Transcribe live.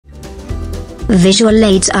Visual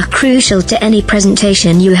aids are crucial to any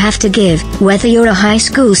presentation you have to give, whether you're a high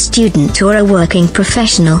school student or a working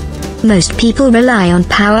professional. Most people rely on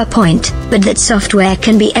PowerPoint, but that software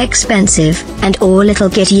can be expensive, and all it'll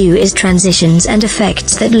get you is transitions and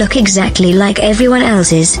effects that look exactly like everyone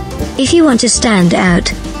else's. If you want to stand out,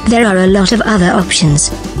 there are a lot of other options.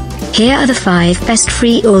 Here are the 5 best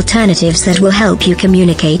free alternatives that will help you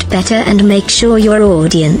communicate better and make sure your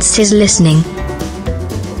audience is listening.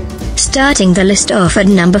 Starting the list off at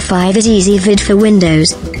number 5 is EasyVid for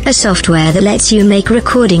Windows, a software that lets you make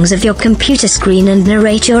recordings of your computer screen and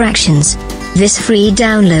narrate your actions. This free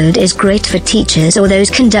download is great for teachers or those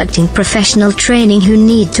conducting professional training who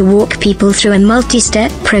need to walk people through a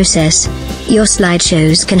multi-step process. Your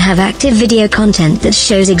slideshows can have active video content that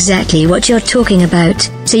shows exactly what you're talking about,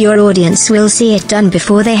 so your audience will see it done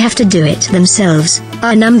before they have to do it themselves.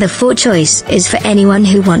 Our number 4 choice is for anyone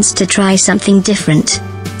who wants to try something different.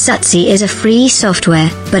 Sutsi is a free software,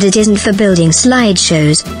 but it isn't for building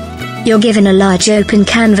slideshows. You're given a large open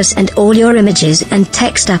canvas and all your images and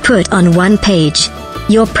text are put on one page.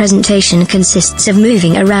 Your presentation consists of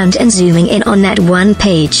moving around and zooming in on that one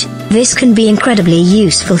page. This can be incredibly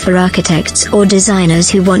useful for architects or designers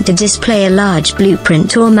who want to display a large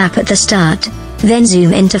blueprint or map at the start, then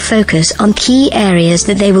zoom in to focus on key areas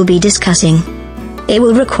that they will be discussing. It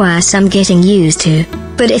will require some getting used to,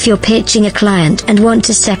 but if you're pitching a client and want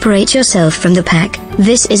to separate yourself from the pack,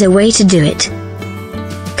 this is a way to do it.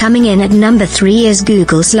 Coming in at number 3 is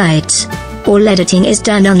Google Slides. All editing is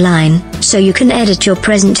done online, so you can edit your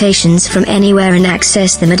presentations from anywhere and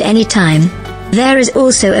access them at any time. There is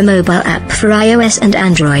also a mobile app for iOS and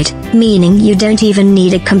Android, meaning you don't even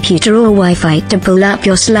need a computer or Wi-Fi to pull up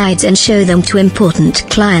your slides and show them to important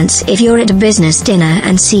clients if you're at a business dinner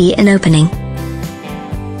and see an opening.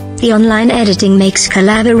 The online editing makes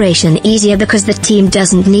collaboration easier because the team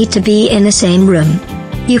doesn't need to be in the same room.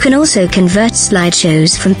 You can also convert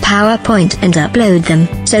slideshows from PowerPoint and upload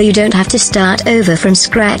them, so you don't have to start over from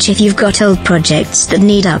scratch if you've got old projects that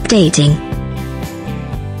need updating.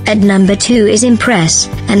 At number 2 is Impress,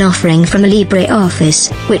 an offering from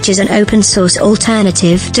LibreOffice, which is an open-source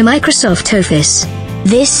alternative to Microsoft Office.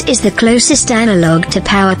 This is the closest analog to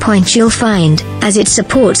PowerPoint you'll find, as it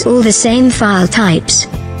supports all the same file types.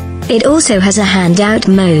 It also has a handout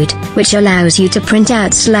mode, which allows you to print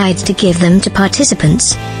out slides to give them to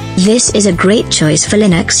participants. This is a great choice for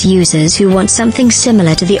Linux users who want something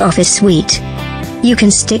similar to the Office suite. You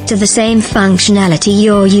can stick to the same functionality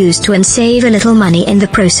you're used to and save a little money in the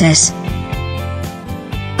process.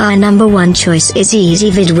 Our number 1 choice is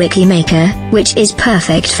EasyVidWiki Maker, which is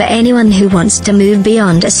perfect for anyone who wants to move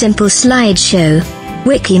beyond a simple slideshow.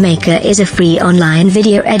 WikiMaker is a free online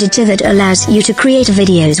video editor that allows you to create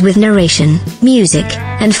videos with narration, music,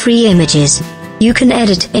 and free images. You can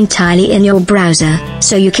edit entirely in your browser,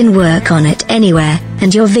 so you can work on it anywhere,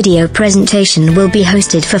 and your video presentation will be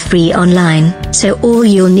hosted for free online, so all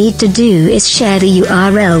you'll need to do is share the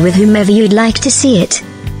URL with whomever you'd like to see it.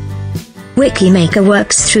 WikiMaker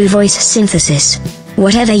works through voice synthesis.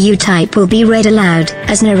 Whatever you type will be read aloud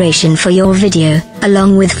as narration for your video,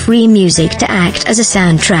 along with free music to act as a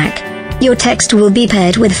soundtrack. Your text will be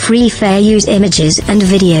paired with free fair use images and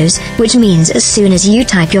videos, which means as soon as you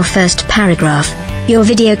type your first paragraph, your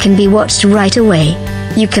video can be watched right away.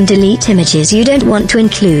 You can delete images you don't want to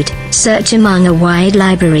include, search among a wide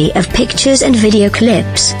library of pictures and video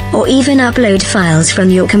clips, or even upload files from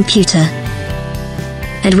your computer.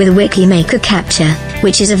 And with WikiMaker Capture,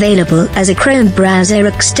 which is available as a Chrome browser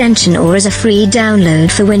extension or as a free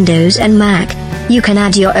download for Windows and Mac, you can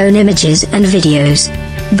add your own images and videos.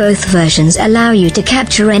 Both versions allow you to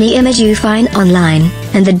capture any image you find online,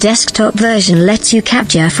 and the desktop version lets you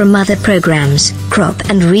capture from other programs, crop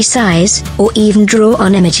and resize, or even draw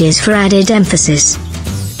on images for added emphasis.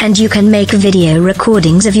 And you can make video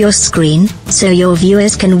recordings of your screen, so your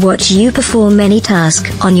viewers can watch you perform any task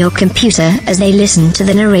on your computer as they listen to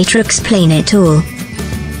the narrator explain it all.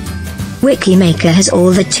 WikiMaker has all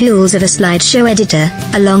the tools of a slideshow editor,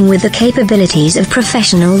 along with the capabilities of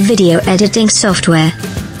professional video editing software.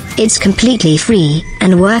 It's completely free,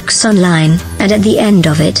 and works online, and at the end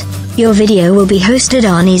of it, your video will be hosted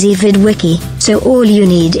on EasyVidWiki, so all you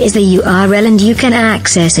need is the URL and you can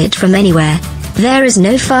access it from anywhere. There is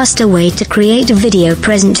no faster way to create video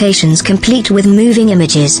presentations complete with moving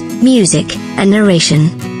images, music, and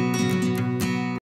narration.